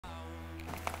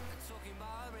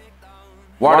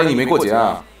520你没过节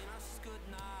啊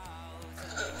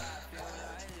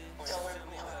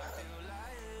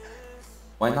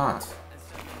 ？Why not？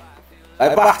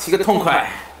 来吧，踢个痛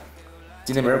快！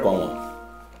今天没人管我。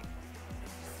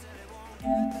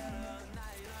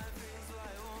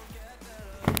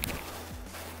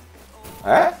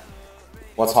哎，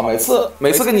我操！每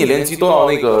次跟你联机都要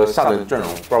那个下的阵容，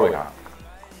不知道为啥。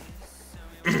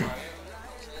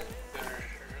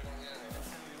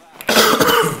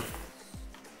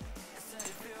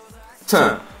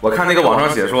哼，我看那个网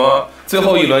上写说，最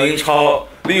后一轮英超，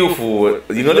利物浦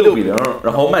赢了6比0，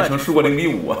然后曼城输过0比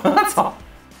5。操！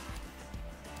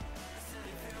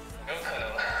有可能，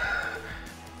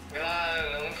维拉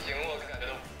能平，我感觉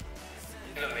都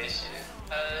基本没戏。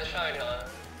他上一场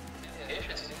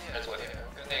是今天还是昨天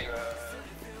跟那个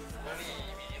伯利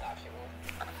1比1打平了，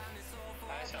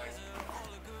他还想赢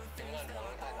曼城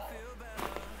太难了。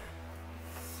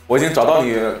我已经找到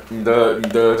你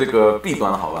的这个弊端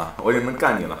了，好吧？我已经能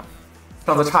干你了。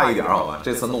上次差一点，好吧？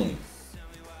这次弄你。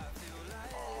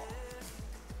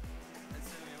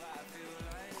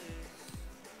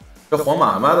这皇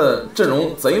马妈的阵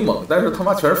容贼猛，但是他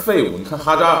妈全是废物。你看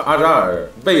阿扎尔、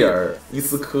贝尔、伊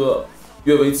斯科、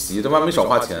约维奇，他妈没少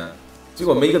花钱，结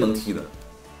果没一个能踢的。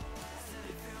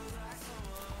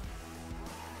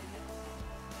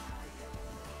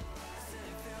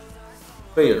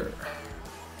贝尔。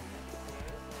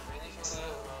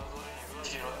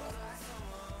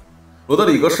罗德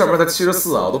里格上面才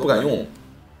74啊，我都不敢用。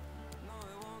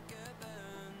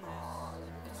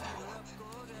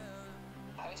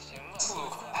还行吧，速度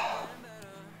快。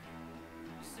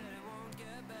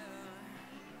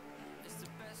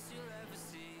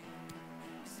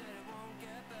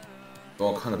等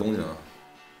我看个东西啊。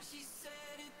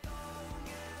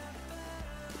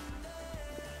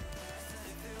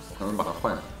我可能把它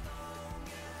换下来。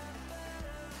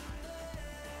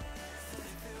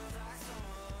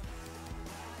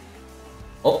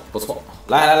哦，不错，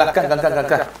来，干！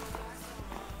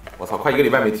我操，快1个礼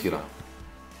拜没踢了。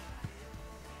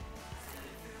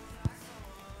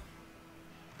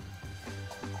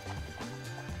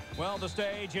Well, the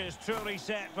stage is truly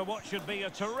set for what should be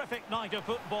a terrific night of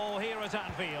football here at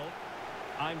Anfield.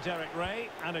 I'm Derek Ray,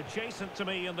 and adjacent to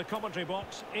me in the commentary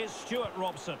box is Stuart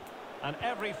Robson. And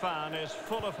every fan is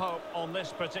full of hope on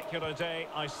this particular day.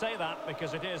 I say that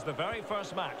because it is the very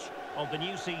first match of the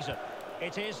new season.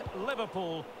 It is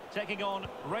Liverpool taking on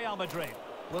Real Madrid.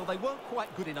 Well, they weren't quite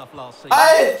good enough last season,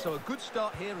 so a good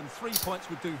start here and 3 points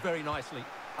would do very nicely.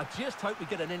 I just hope we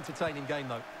get an entertaining game,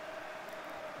 though.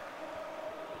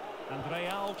 And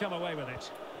Real come away with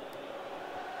it.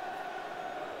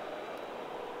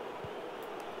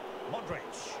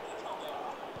 Modric.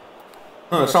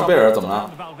 上贝尔怎么了？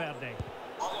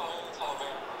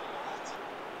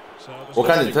我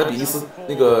看你他比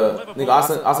那个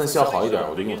阿森西要好一点，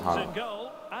我就用他了。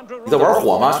你在玩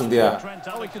火吗，兄弟？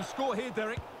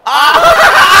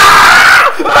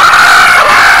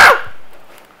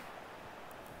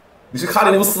你是卡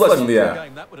里乌斯啊，兄弟！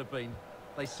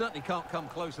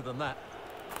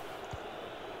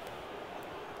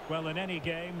 Well, in any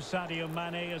game, Sadio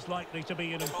Mane is likely to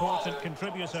be an important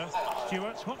contributor.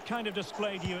 Stuart, what kind of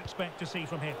display do you expect to see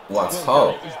from him? 我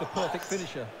操 He's the perfect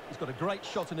finisher. He's got a great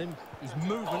shot in him. His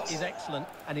movement is excellent,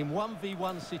 and in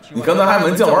 1v1 situation, 你刚才还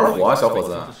门将玩火啊，小伙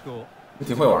子，你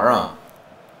挺会玩啊。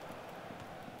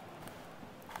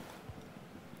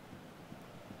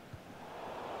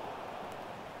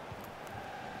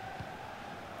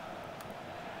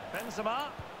Benzema.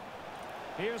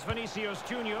 Here's Vinicius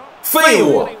Junior. 废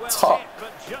物！操！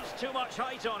 But just too much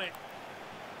height on it.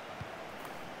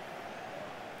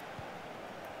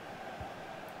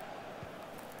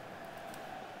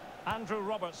 Andrew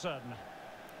Robertson.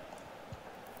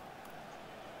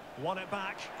 Won it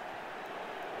back.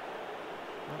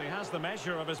 Well, he has the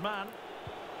measure of his man.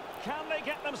 Can they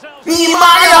get themselves? 你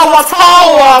妈呀！我操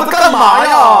啊！这干嘛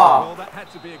呀 Well, that had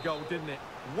to be a goal, didn't it?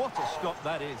 What a stop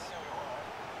that is.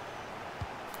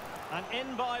 And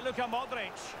in by Luka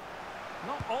Modric.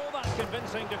 Not all that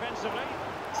convincing defensively.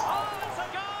 Oh, it's a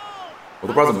goal! 我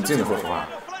都不知道怎么进的，说实话。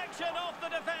 Deflection of the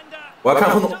defender. 我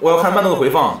要看慢动作回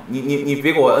放，你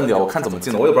别给我摁掉，我看怎么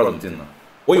进的，我也不知道怎么进的，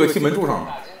我以为踢门柱上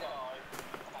了。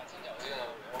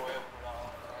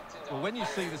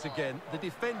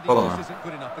稍等啊！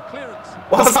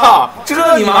我操，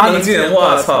这你妈能进？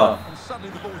我操！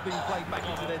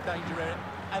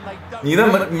你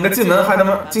的进门还他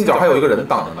妈进角还有一个人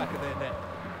挡着呢。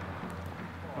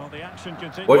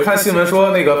我看新闻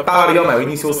说那个大巴黎要买维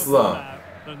尼修斯啊。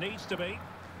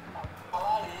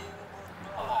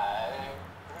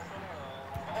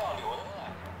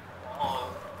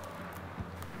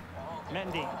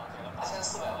Mendy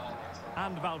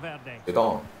and Valverde. 别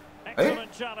到了，哎，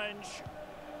 Excellent challenge.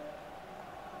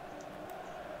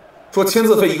 说签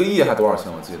字费1个亿还多少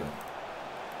钱？我记得，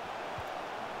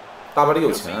大巴黎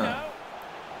有钱。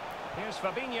 Here's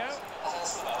Fabinho.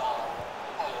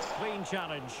 Clean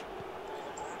challenge.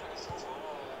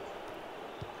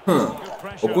 哼，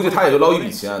我估计他也就捞一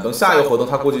笔钱，等下一个活动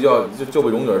他估计就被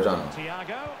荣誉而战了。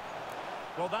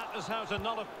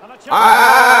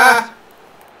哎！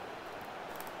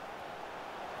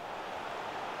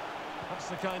 That's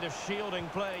the kind of shielding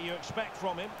play you expect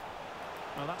from him.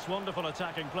 Well, that's wonderful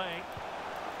attacking play.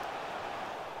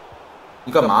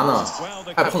 你干嘛呢？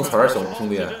还碰瓷儿，兄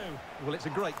弟！ Well, it's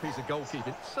a great piece of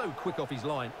goalkeeping. So quick off his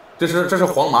line. 这是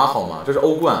皇马好吗？这是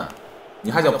欧冠，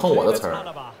你还想碰我的瓷儿？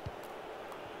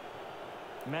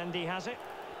 Mendy has it.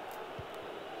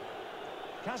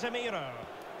 Casemiro.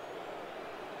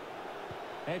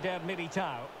 Eder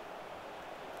Militao.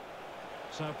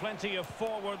 So plenty of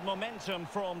forward momentum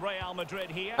from Real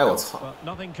Madrid here. 哎我操！ But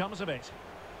nothing comes of it.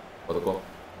 我的锅！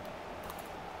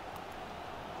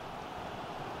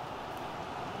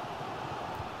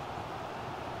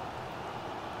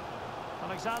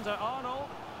 Alexander-Arnold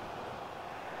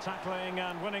tackling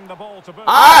and winning the ball to boot.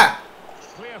 哎，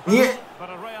 你 but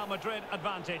a Real Madrid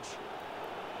advantage.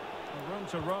 A room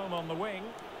to roam on the wing.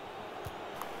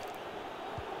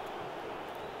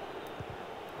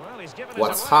 Well, he's given it away.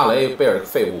 我擦雷，贝尔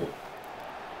废物！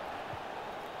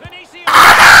 Vinicius.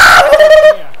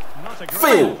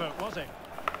 废物！ Was it?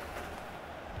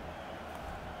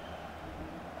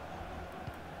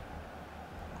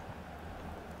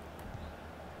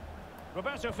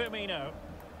 Roberto Firmino.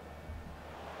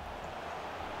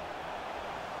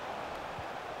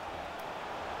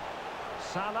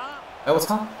 Salah. 哎我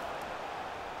操！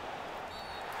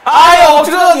哎呦，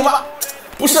这你妈！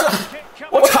不是，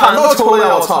我铲到球了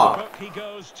呀！我操！ He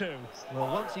goes to. Well,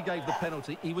 once he gave the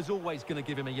penalty, he was always going to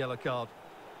give him a yellow card.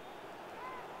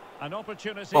 An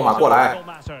opportunity 放马过来，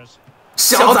 matters.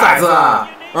 小崽子！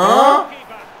嗯，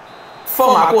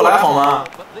放马过来好吗？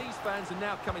 But these fans are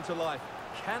now coming to life.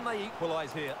 Can they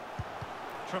equalise here?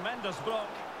 Tremendous block.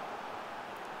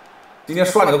 今天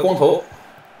刷你个光头！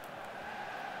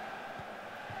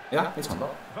哎呀，没抢到。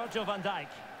 Virgil van Dijk.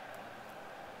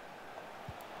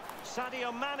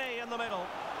 Sadio Mane in the middle.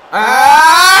 哎，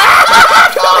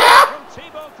漂亮！ From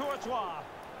Thibaut Courtois.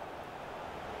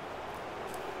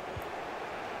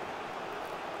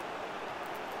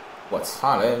 我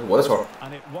擦嘞，我的球！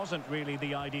 And it wasn't really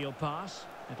the ideal pass.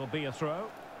 It'll be a throw.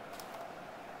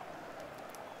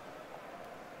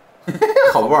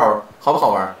 好不玩？好不好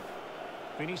玩？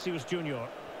 Vinicius Junior.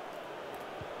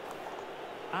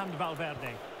 And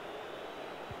Valverde.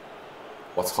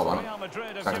 我操完了！ Real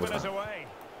Madrid have 干什 given 么 us away.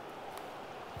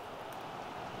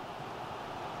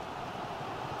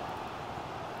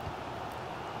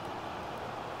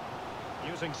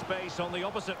 Using space on the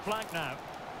opposite flank now.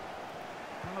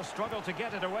 And a struggle to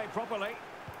get it away properly.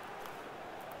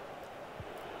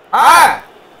 哎，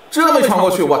这没传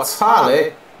过去，我擦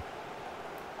嘞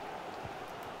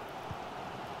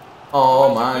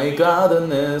 ！Oh my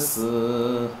godness！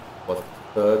 我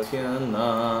的天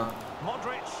哪！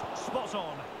 Modric spot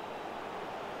on.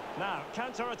 Now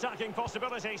counter-attacking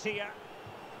possibilities here.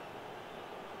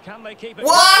 Can they keep it?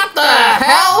 What the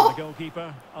hell? The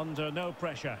goalkeeper under no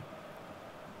pressure.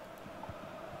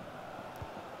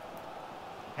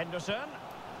 Henderson.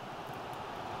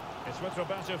 It's with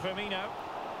Roberto Firmino.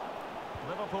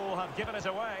 Liverpool have given it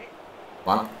away.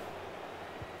 完了，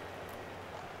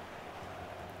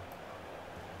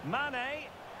 Mane.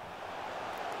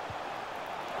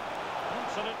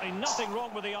 Absolutely nothing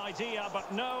wrong with the idea,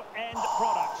 but no end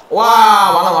product.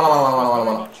 哇，完了完了完了完了完了完了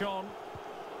完了！ Much on.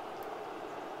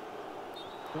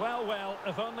 Well, well,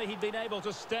 if only he'd been able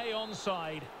to stay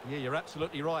onside. Yeah, you're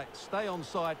absolutely right. Stay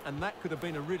onside, and that could have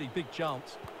been a really big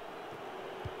chance.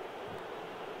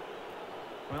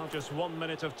 Well, just 1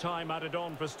 minute of time added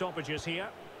on for stoppages here.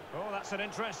 Oh, that's an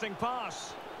interesting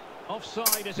pass.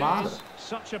 Offside it is.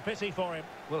 Such a pity for him.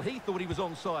 Well, he thought he was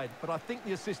onside, but I think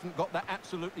the assistant got that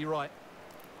absolutely right.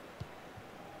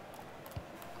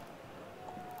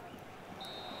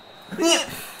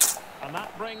 And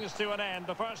that brings to an end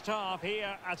the first half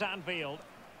here at Anfield.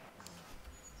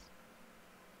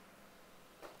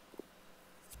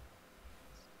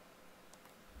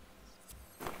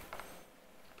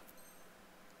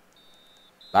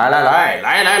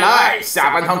 来，下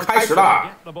半场开始了。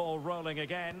 Get the ball rolling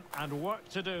again and work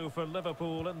to do for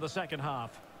Liverpool in the second half.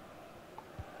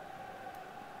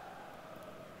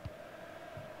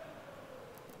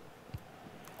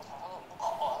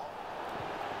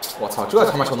 我操，这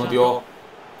他妈球能丢！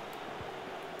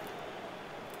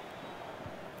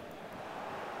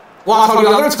哇操，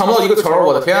两个人抢不到一个球，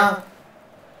我的天！ That's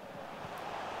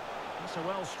a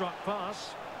well-struck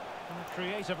pass. A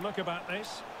creative look about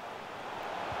this.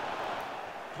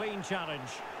 Clean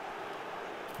challenge.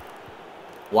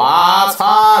 哇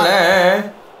操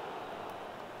嘞！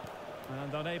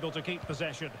 And unable to keep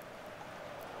possession.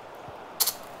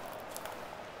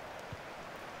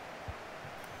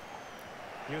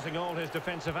 Using all his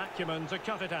defensive acumen to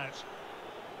cut it out.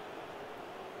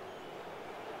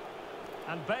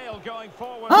 And Bale going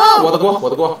forward. 啊，我的锅，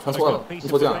传错了，摁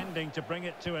错键了， to bring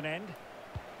it to an end.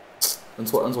 摁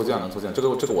错键了，这个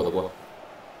我的锅。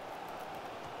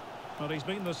 Well, he's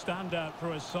been the standout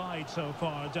for his side so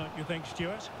far, don't you think,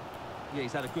 Stuart? Yeah,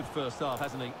 he's had a good first half,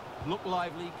 hasn't he? Looked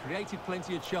lively, created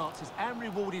plenty of chances, and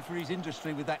rewarded for his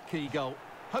industry with that key goal.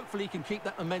 Hopefully he can keep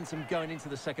that momentum going into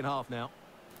the second half now.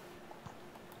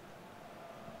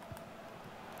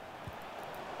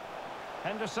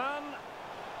 Henderson.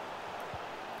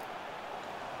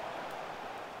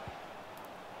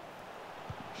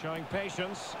 Showing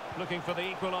patience, looking for the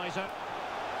equaliser.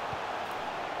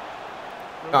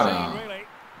 Routine, really.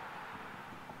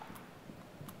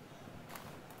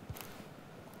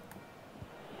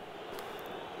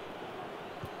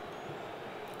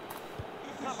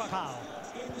 Carvajal.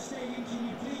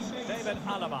 David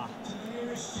Alaba.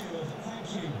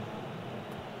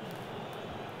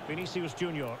 Vinicius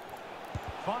Junior.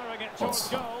 Firing it towards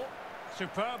goal.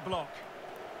 Superb block.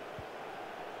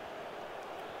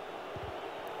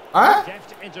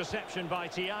 Deft interception by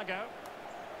Thiago.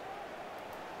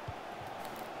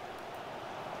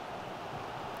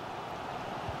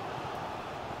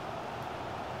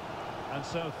 And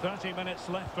so 30 minutes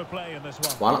left for play in this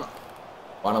one. 完了，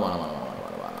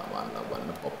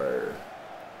宝贝儿。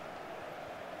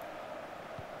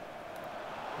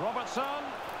 Robertson.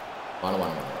 完了。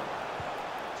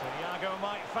 Thiago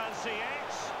might fancy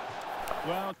it.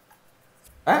 Well.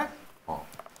 哎，哦。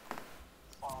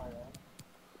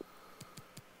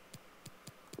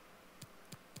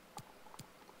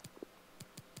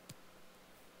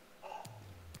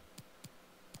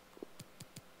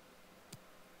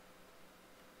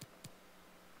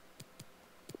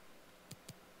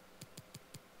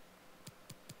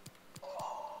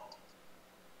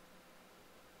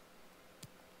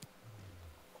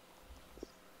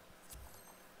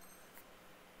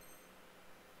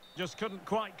 Just couldn't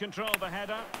quite control the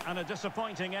header, and a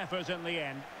disappointing effort in the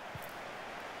end.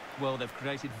 Well, they've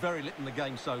created very little in the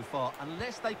game so far.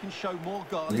 Unless they can show more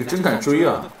goals, 你真敢追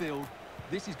啊！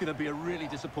 this is going to be a really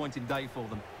disappointing day for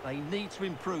them. They need to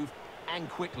improve, and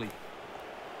quickly.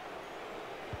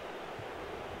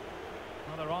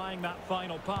 Well, they're eyeing that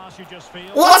final pass. You just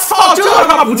feel. 我操，这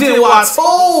他妈不进！我操！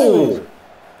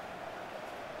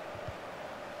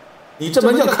你这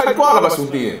门将开挂了吧，兄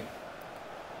弟！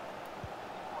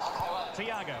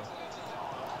 Thiago.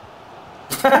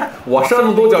 我射那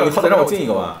么多脚，你好歹让我进一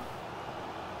个吧。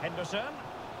 Henderson.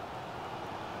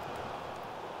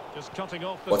 Just cutting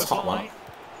off the 我操，完了！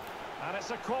 And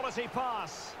it's a quality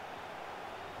pass.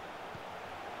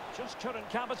 Just couldn't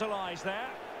capitalise there.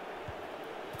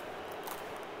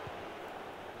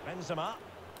 Benzema.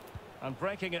 And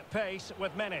breaking at pace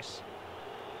with menace.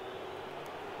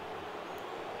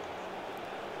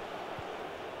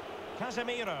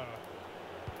 Casemiro.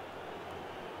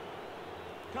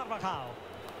 Carvajal.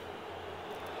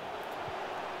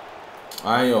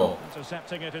 哎呦！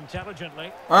 Intercepting it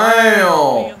intelligently. 哎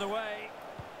呦！ In the way.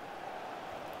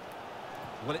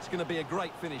 Well, it's going to be a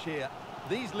great finish here.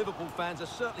 These Liverpool fans are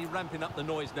certainly ramping up the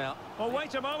noise now. Oh,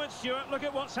 wait a moment, Stuart. Look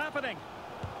at what's happening.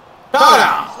 漂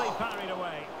亮！ Easily parried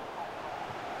away.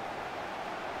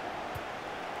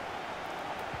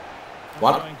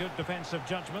 完了。 Showing good defensive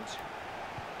judgment.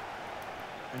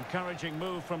 Encouraging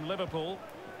move from Liverpool.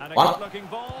 And a good-looking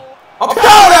ball. 好漂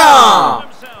亮！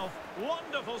 Himself.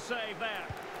 Wonderful save there.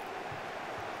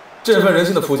 振奋人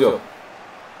心的扑救。 And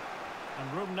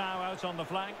room now out on the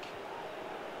flank.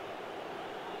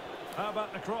 How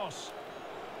about the cross?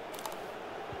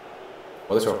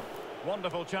 我的球。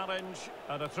 Wonderful challenge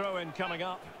and a throw-in coming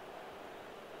up.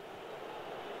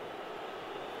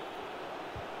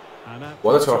 And that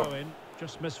我的球。 throw-in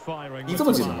just misfiring. 你这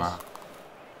么紧的吗？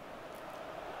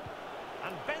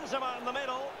 And Benzema in the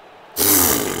middle.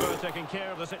 Taking care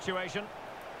of the situation.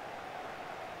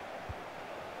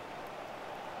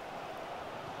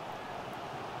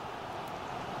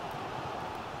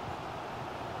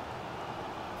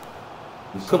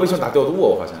特别想打调度啊，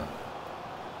我发现。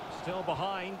 Still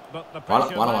behind, but the 完了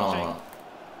pressure 完了 mounting.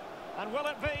 And will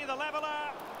it be the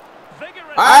leveler?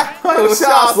 Vigorous. 哎，哎呦，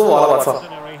吓死我了，我操！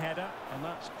 Ordinary header, and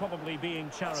that's probably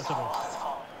being charitable.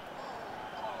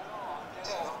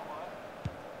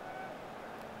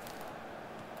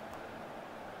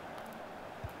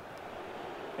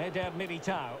 Eder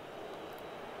Militao.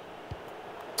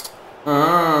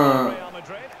 嗯， Real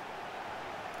Madrid.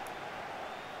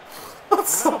 我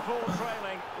操！ Liverpool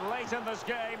trailing late in this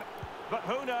game, but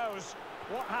who knows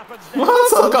what happens 我 next.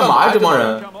 操，干嘛呀这帮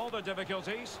人？ Overcome all the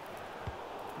difficulties.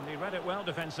 And he read it well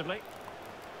defensively.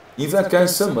 你在干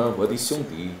什么，我的兄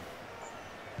弟？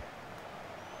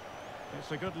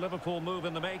 It's a good Liverpool move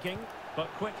in the making, but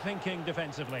quick thinking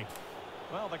defensively.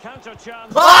 Well, the counter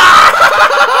chance.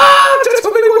 这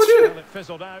球没过去。 Well, it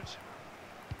fizzled out.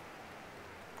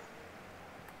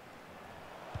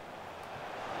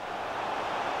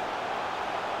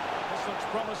 This looks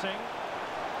promising.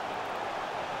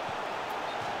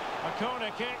 A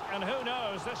corner kick, and who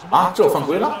knows this might 这犯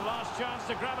规 be 了。 the last chance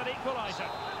to grab an equaliser.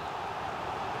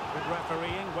 Good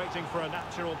refereeing, waiting for a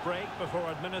natural break before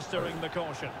administering the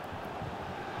caution.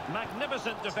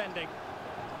 Magnificent defending.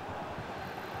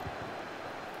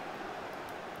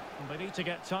 And they need to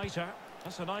get tighter.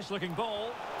 That's a nice looking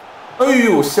ball. 哎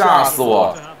呦，吓死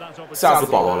我 To！have that opportunity. 吓死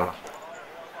宝宝了！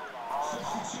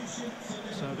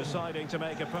 So deciding to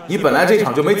make a 你本来这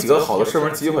场就没几个好的射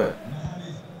门机会，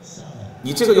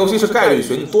你这个游戏是概率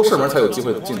学，你多射门才有机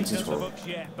会进球。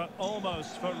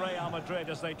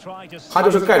它就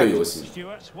是概率游戏，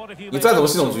你再走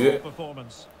系统局，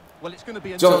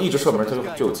只要你一直射门，它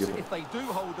就有机会。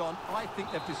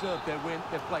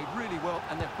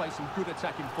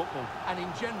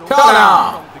漂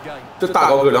亮！这大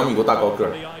高个，2米多大高个。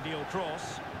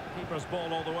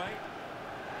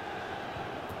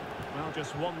 Well,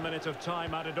 just 1 minute of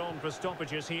time added on for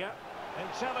stoppages here.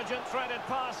 Intelligent threaded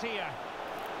pass here.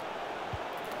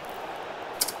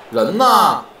 人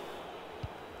呢？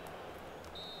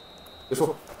别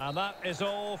说。 And that is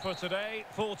all for today.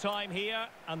 Full time here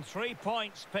and 3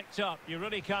 points picked up. You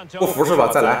really can't. 不服是吧？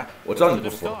再来，我知道你不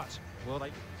服。 Well,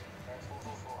 they...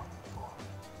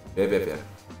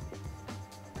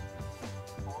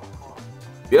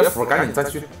 别服，赶紧再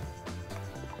去。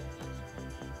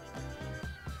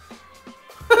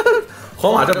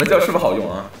皇马这门将是不是好用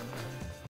啊？